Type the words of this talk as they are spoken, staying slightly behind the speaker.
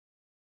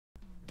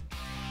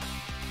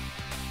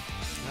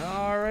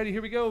Alrighty,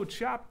 here we go.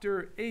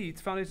 Chapter 8,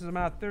 Foundations of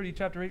Math 30,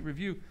 Chapter 8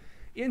 review.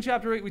 In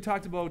Chapter 8, we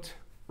talked about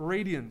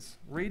radians.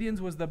 Radians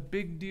was the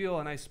big deal,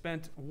 and I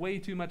spent way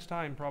too much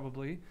time,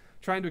 probably,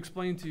 trying to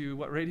explain to you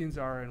what radians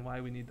are and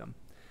why we need them.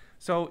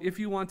 So if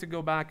you want to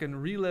go back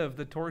and relive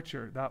the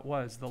torture that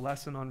was the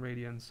lesson on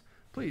radians,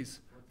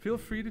 please feel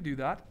free to do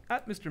that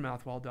at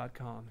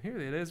mrmathwell.com. Here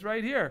it is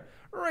right here.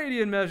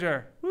 Radian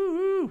measure.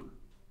 Woo-hoo!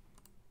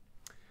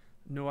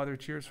 No other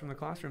cheers from the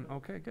classroom.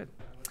 Okay, good.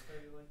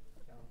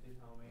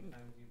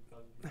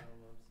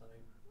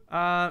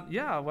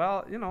 Yeah,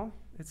 well, you know,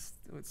 it's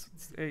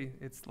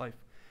life.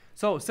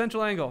 So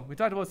central angle. We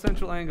talked about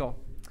central angle.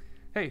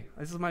 Hey,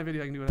 this is my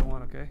video. I can do what I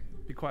want. Okay,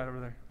 be quiet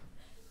over there.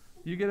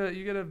 You get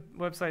a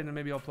website, and then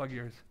maybe I'll plug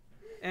yours,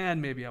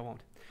 and maybe I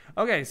won't.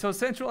 Okay, so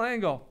central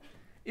angle.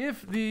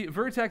 If the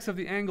vertex of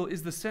the angle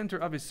is the center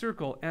of a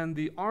circle, and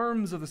the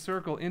arms of the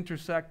circle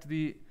intersect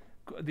the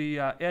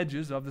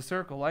edges of the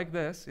circle, like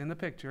this in the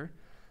picture,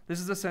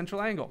 this is a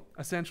central angle.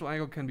 A central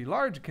angle can be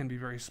large, it can be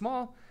very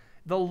small.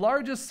 The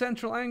largest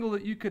central angle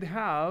that you could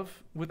have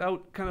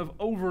without kind of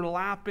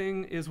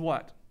overlapping is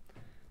what?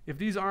 If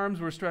these arms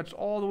were stretched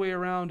all the way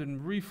around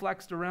and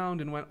reflexed around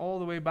and went all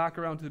the way back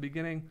around to the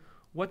beginning,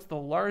 what's the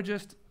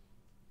largest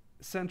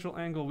central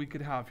angle we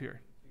could have here?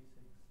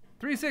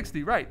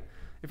 360, right.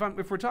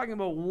 If we're talking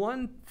about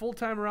one full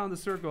time around the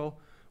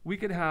circle, we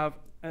could have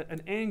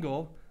an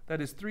angle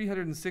that is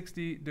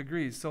 360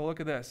 degrees. So look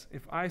at this.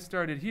 If I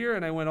started here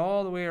and I went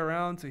all the way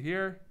around to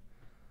here,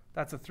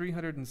 that's a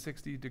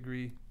 360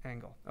 degree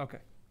angle. Okay,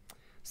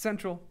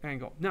 central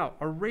angle. Now,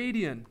 a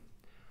radian.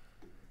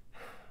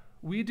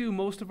 We do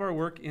most of our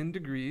work in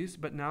degrees,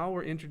 but now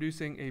we're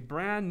introducing a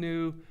brand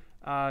new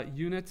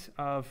unit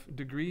of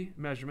degree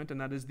measurement, and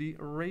that is the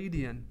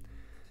radian.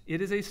 It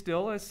is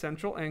still a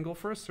central angle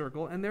for a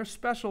circle, and they're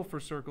special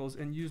for circles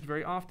and used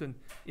very often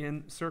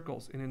in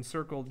circles and in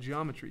circle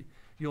geometry.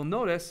 You'll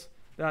notice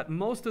that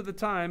most of the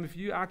time, if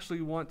you actually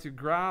want to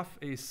graph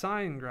a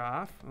sine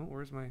graph, oh,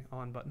 where's my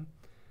on button?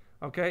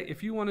 Okay,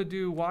 if you want to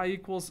do y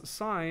equals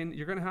sine,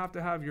 you're going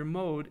to have your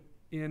mode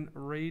in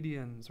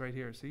radians right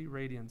here. See,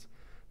 radians.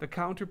 The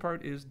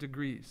counterpart is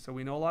degrees. So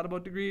we know a lot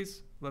about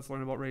degrees. Let's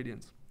learn about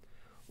radians.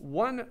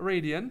 1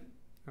 radian,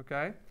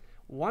 okay,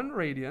 1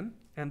 radian,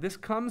 and this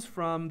comes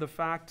from the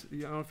fact,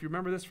 you know, if you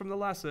remember this from the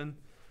lesson,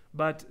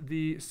 but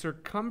the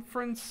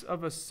circumference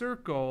of a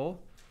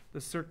circle,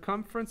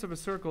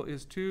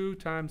 is 2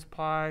 times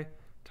pi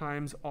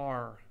times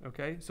r,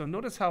 okay? So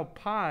notice how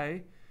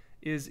pi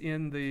is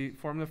in the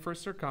formula for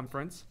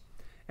circumference.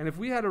 And if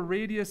we had a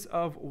radius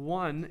of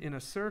 1 in a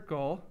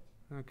circle,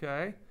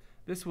 okay,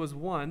 this was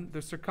 1,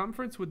 the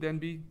circumference would then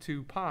be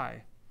 2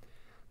 pi.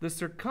 The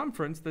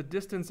circumference, the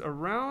distance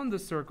around the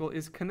circle,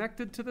 is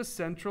connected to the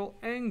central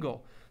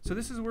angle. So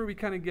this is where we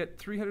kind of get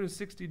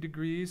 360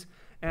 degrees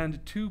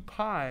and 2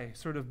 pi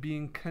sort of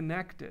being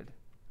connected,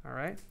 all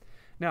right?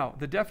 Now,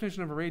 the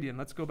definition of a radian,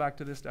 let's go back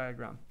to this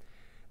diagram.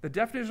 The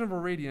definition of a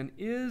radian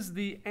is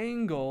the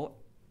angle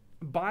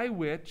by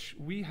which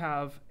we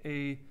have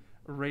a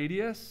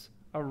radius,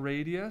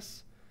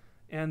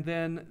 and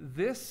then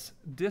this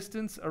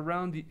distance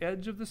around the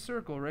edge of the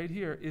circle right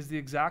here is the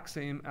exact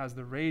same as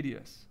the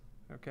radius,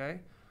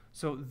 okay?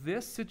 So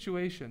this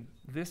situation,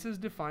 this is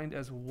defined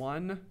as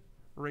 1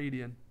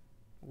 radian,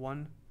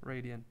 1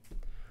 radian.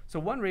 So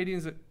 1 radian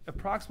is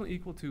approximately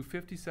equal to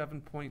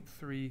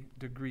 57.3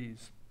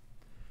 degrees.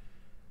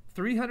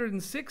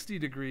 360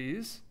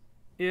 degrees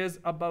is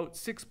about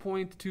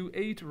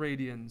 6.28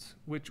 radians,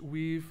 which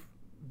we've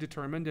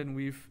determined and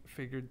we've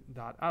figured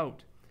that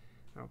out,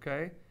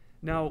 okay?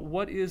 Now,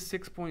 what is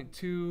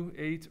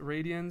 6.28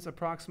 radians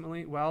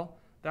approximately? Well,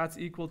 that's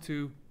equal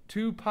to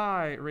 2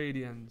 pi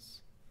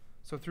radians.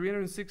 So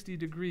 360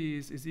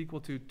 degrees is equal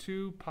to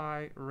 2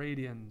 pi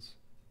radians.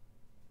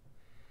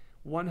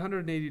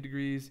 180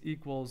 degrees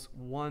equals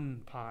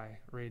 1 pi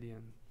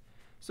radian.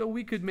 So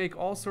we could make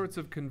all sorts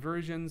of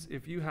conversions.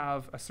 If you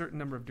have a certain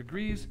number of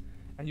degrees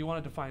and you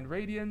wanted to find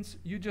radians,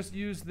 you just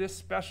use this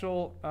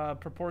special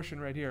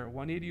proportion right here.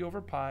 180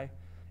 over pi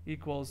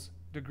equals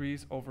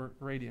degrees over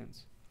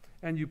radians.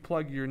 And you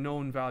plug your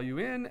known value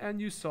in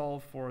and you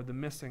solve for the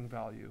missing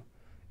value.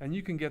 And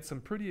you can get some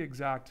pretty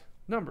exact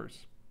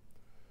numbers.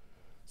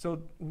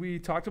 So we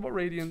talked about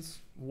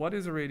radians. What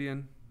is a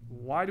radian?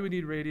 Why do we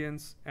need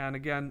radians? And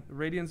again,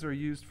 radians are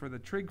used for the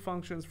trig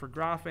functions, for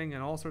graphing,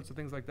 and all sorts of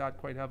things like that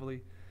quite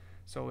heavily.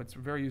 So it's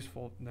very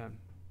useful then.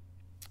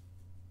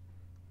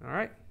 All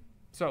right.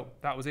 So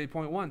that was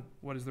 8.1.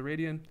 What is the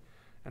radian?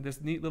 And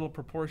this neat little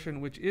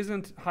proportion, which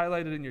isn't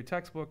highlighted in your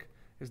textbook,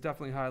 is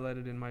definitely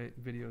highlighted in my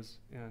videos,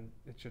 and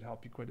it should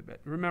help you quite a bit.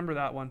 Remember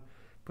that one.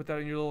 Put that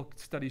in your little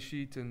study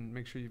sheet and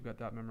make sure you've got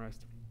that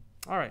memorized.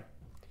 All right.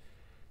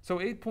 So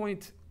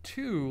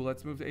 8.2,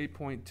 let's move to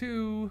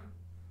 8.2.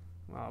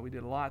 Wow, we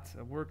did a lot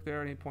of work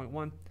there in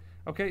 8.1.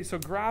 Okay, so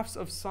graphs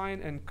of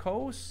sine and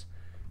cos.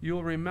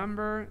 You'll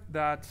remember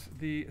that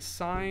the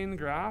sine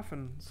graph,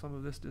 and some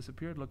of this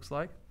disappeared, looks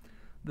like.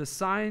 The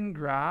sine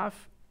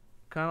graph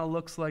kind of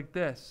looks like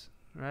this,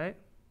 right?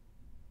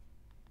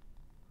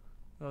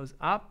 Goes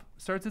up,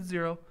 starts at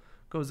 0,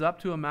 goes up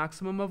to a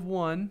maximum of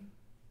 1,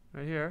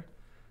 right here,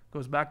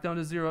 goes back down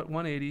to 0 at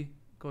 180,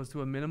 goes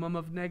to a minimum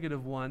of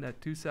 -1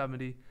 at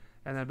 270,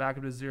 and then back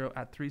up to 0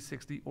 at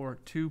 360, or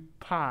 2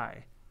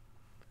 pi.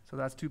 So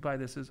that's 2 pi,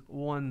 this is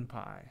 1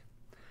 pi.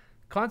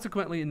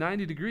 Consequently,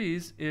 90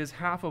 degrees is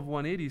half of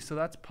 180, so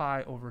that's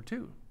pi over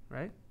 2,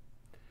 right?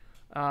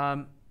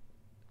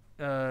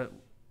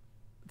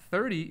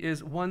 30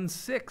 is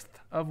 1/6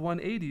 of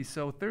 180,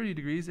 so 30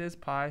 degrees is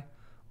pi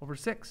over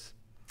 6.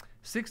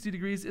 60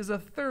 degrees is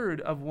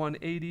 1/3 of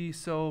 180,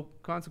 so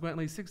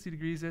consequently 60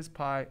 degrees is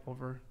pi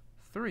over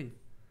 3.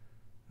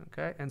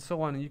 Okay, and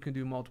so on, and you can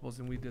do multiples,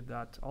 and we did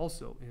that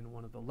also in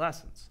one of the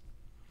lessons.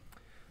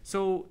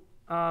 So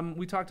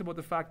we talked about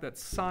the fact that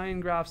sine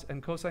graphs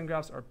and cosine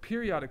graphs are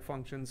periodic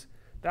functions.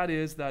 That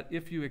is, that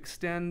if you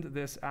extend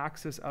this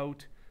axis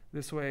out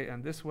this way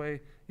and this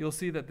way, you'll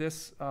see that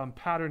this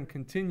pattern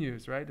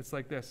continues, right? It's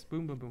like this,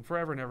 boom, boom, boom,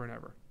 forever and ever and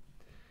ever.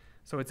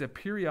 So it's a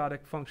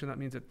periodic function. That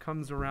means it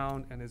comes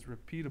around and is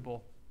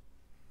repeatable.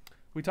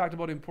 We talked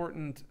about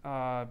important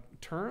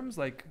terms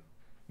like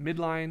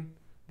midline.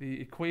 The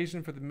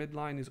equation for the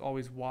midline is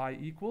always y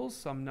equals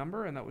some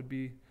number, and that would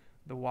be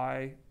the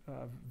y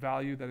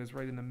value that is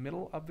right in the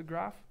middle of the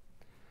graph.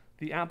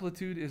 The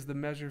amplitude is the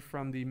measure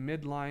from the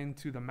midline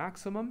to the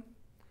maximum,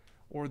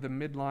 or the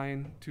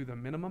midline to the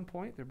minimum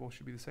point. They both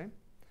should be the same.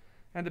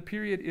 And the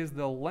period is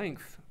the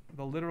length,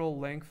 the literal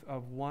length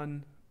of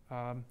one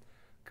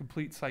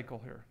complete cycle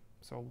here.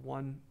 So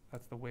 1,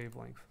 that's the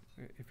wavelength,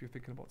 if you're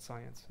thinking about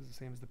science, is the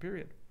same as the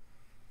period.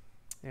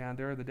 And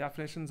there are the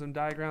definitions and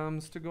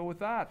diagrams to go with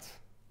that.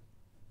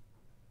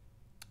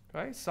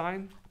 Okay,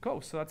 sine,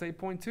 cos, so that's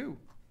 8.2.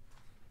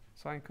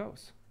 Sine,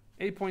 cos.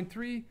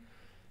 8.3,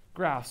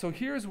 graph. So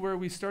here's where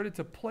we started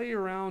to play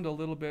around a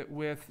little bit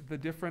with the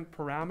different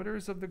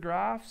parameters of the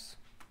graphs,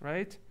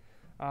 right?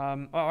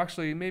 Oh,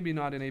 actually, maybe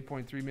not in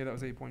 8.3, maybe that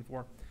was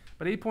 8.4.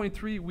 But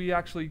 8.3, we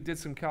actually did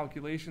some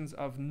calculations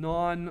of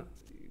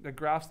the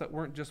graphs that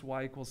weren't just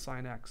y equals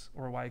sine x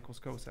or y equals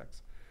cos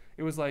x.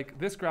 It was like,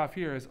 this graph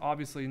here is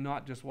obviously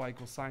not just y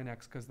equals sine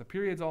x, because the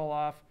period's all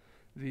off,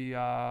 the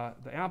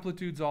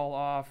amplitude's all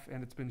off,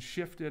 and it's been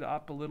shifted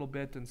up a little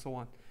bit, and so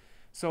on.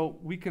 So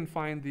we can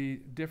find the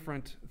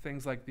different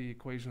things like the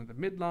equation of the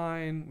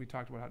midline. We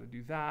talked about how to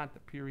do that, the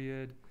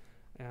period,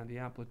 and the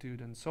amplitude,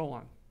 and so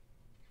on.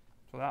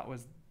 So that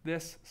was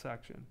this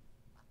section.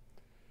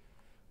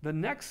 The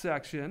next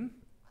section,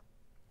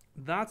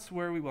 that's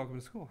where we, welcome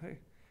to school, hey.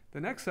 The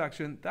next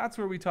section, that's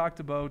where we talked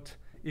about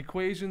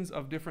equations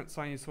of different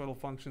sinusoidal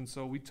functions.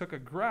 So we took a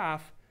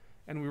graph,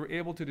 and we were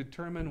able to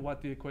determine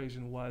what the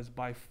equation was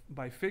by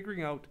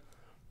figuring out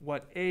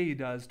what A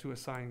does to a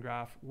sine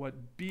graph,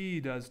 what B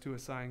does to a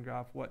sine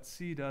graph, what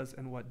C does,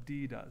 and what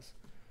D does.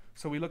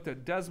 So we looked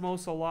at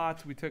Desmos a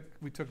lot. We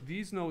took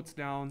these notes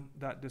down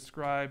that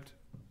described,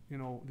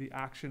 the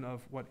action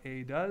of what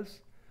A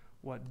does,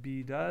 what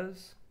B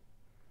does,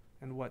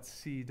 and what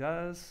C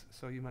does.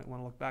 So you might want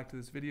to look back to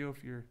this video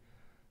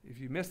if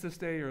you missed this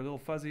day, you're a little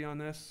fuzzy on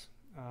this.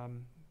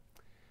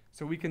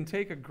 So we can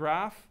take a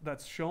graph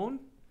that's shown,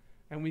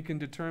 and we can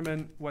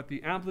determine what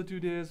the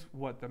amplitude is,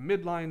 what the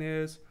midline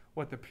is,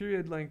 what the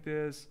period length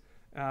is,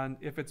 and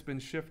if it's been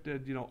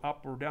shifted,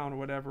 up or down or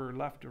whatever,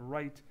 left or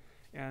right,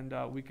 and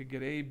we could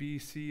get A, B,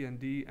 C, and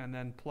D, and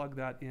then plug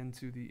that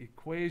into the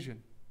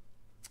equation.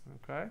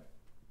 Okay?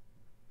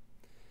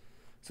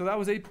 So that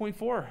was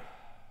 8.4.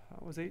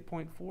 That was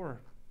 8.4.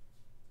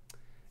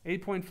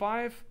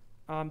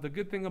 8.5, the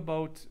good thing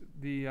about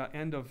the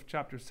end of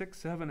chapter 6,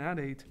 7, and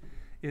 8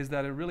 is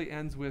that it really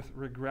ends with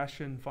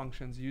regression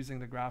functions using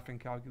the graphing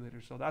calculator.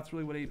 So that's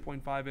really what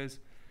 8.5 is.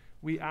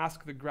 We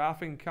ask the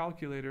graphing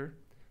calculator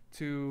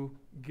to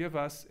give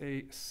us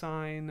a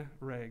sine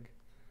reg.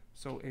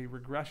 So a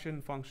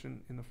regression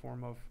function in the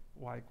form of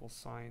y equals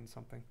sine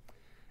something.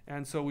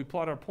 And so we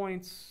plot our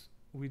points,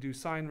 we do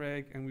sine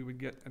reg, and we would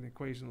get an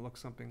equation that looks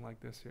something like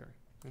this here.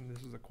 And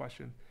this is a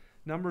question.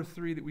 Number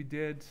 3 that we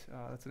did,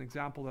 that's an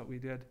example that we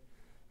did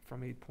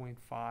from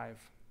 8.5.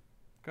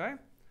 Okay?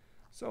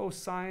 So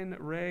sine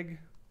reg,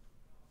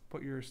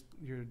 put your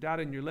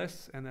data in your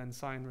lists, and then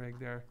sine reg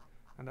there,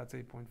 and that's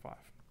 8.5.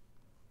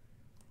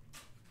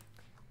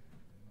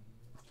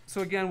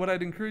 So again, what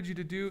I'd encourage you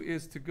to do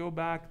is to go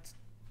back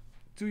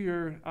to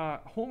your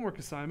homework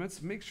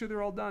assignments, make sure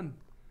they're all done.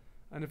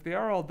 And if they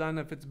are all done,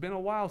 if it's been a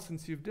while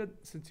since you've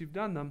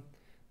done them,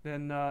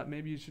 then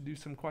maybe you should do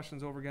some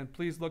questions over again.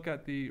 Please look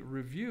at the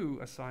review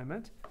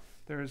assignment.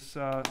 There's,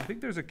 I think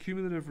there's a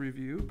cumulative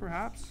review,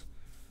 perhaps,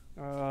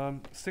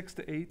 6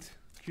 to 8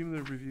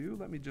 cumulative review.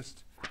 Let me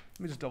just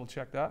double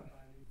check that.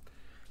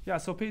 Yeah,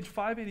 so page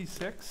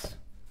 586,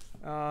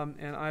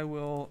 and I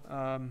will.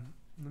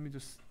 Let me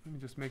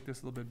just make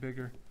this a little bit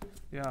bigger.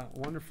 Yeah,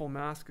 wonderful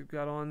mask it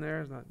got on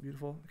there. Isn't that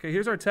beautiful? Okay,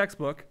 here's our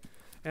textbook,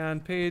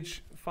 and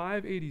page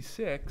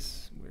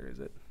 586. Where is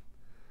it?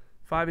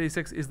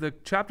 586 is the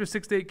chapter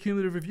 6 to 8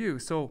 cumulative review.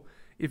 So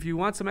if you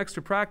want some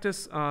extra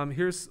practice,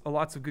 here's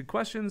lots of good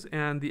questions,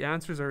 and the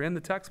answers are in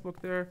the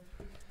textbook there.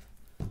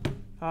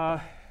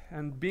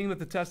 And being that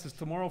the test is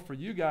tomorrow for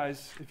you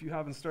guys, if you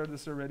haven't started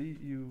this already,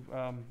 you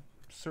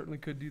certainly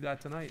could do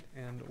that tonight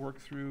and work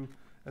through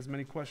as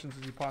many questions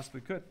as you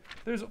possibly could.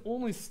 There's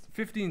only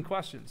 15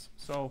 questions,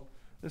 so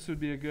this would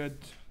be a good,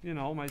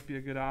 might be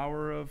a good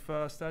hour of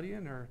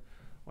studying or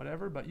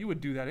whatever, but you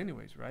would do that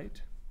anyways,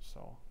 right?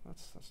 So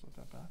that's not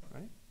that bad,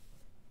 right?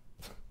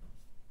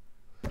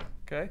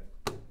 Okay.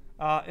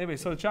 Anyway,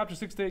 so the chapter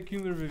 6 to 8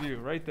 cumulative review,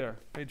 right there,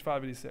 page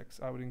 586.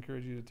 I would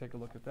encourage you to take a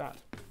look at that.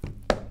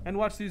 And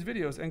watch these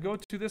videos and go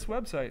to this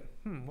website.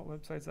 What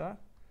website's that?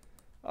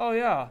 Oh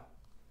yeah,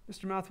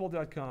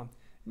 MrMathWell.com.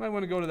 You might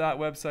want to go to that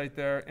website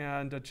there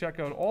and check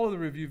out all of the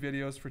review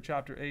videos for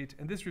chapter 8.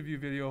 And this review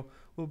video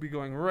will be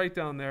going right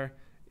down there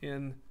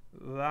in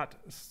that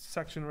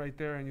section right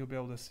there, and you'll be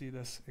able to see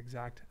this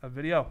exact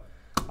video.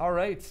 All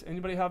right,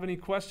 anybody have any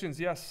questions?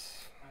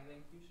 Yes? I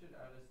think you should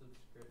add a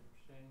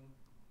subscription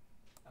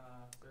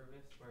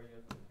service where you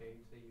have to pay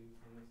to use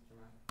Mr.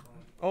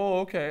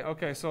 MathWell. Oh,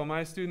 okay. So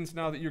my students,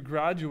 now that you're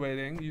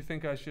graduating, you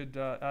think I should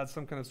add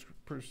some kind of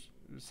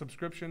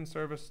subscription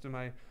service to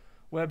my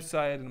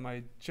website and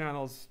my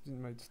channels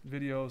and my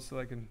videos so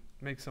I can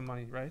make some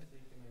money, right? So you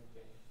can make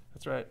gains.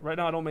 That's right. Right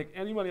now I don't make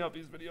any money off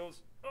these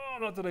videos. Oh,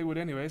 not that I would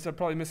anyways. I'm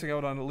probably missing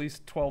out on at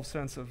least 12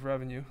 cents of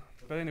revenue.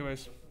 But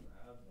anyways.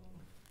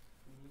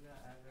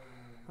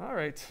 All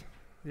right.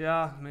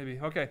 Yeah, maybe.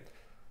 Okay.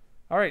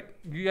 All right.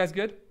 You guys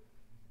good?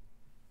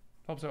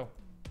 Hope so.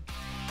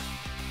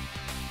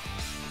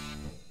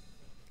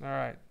 All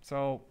right.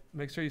 So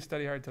make sure you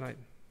study hard tonight.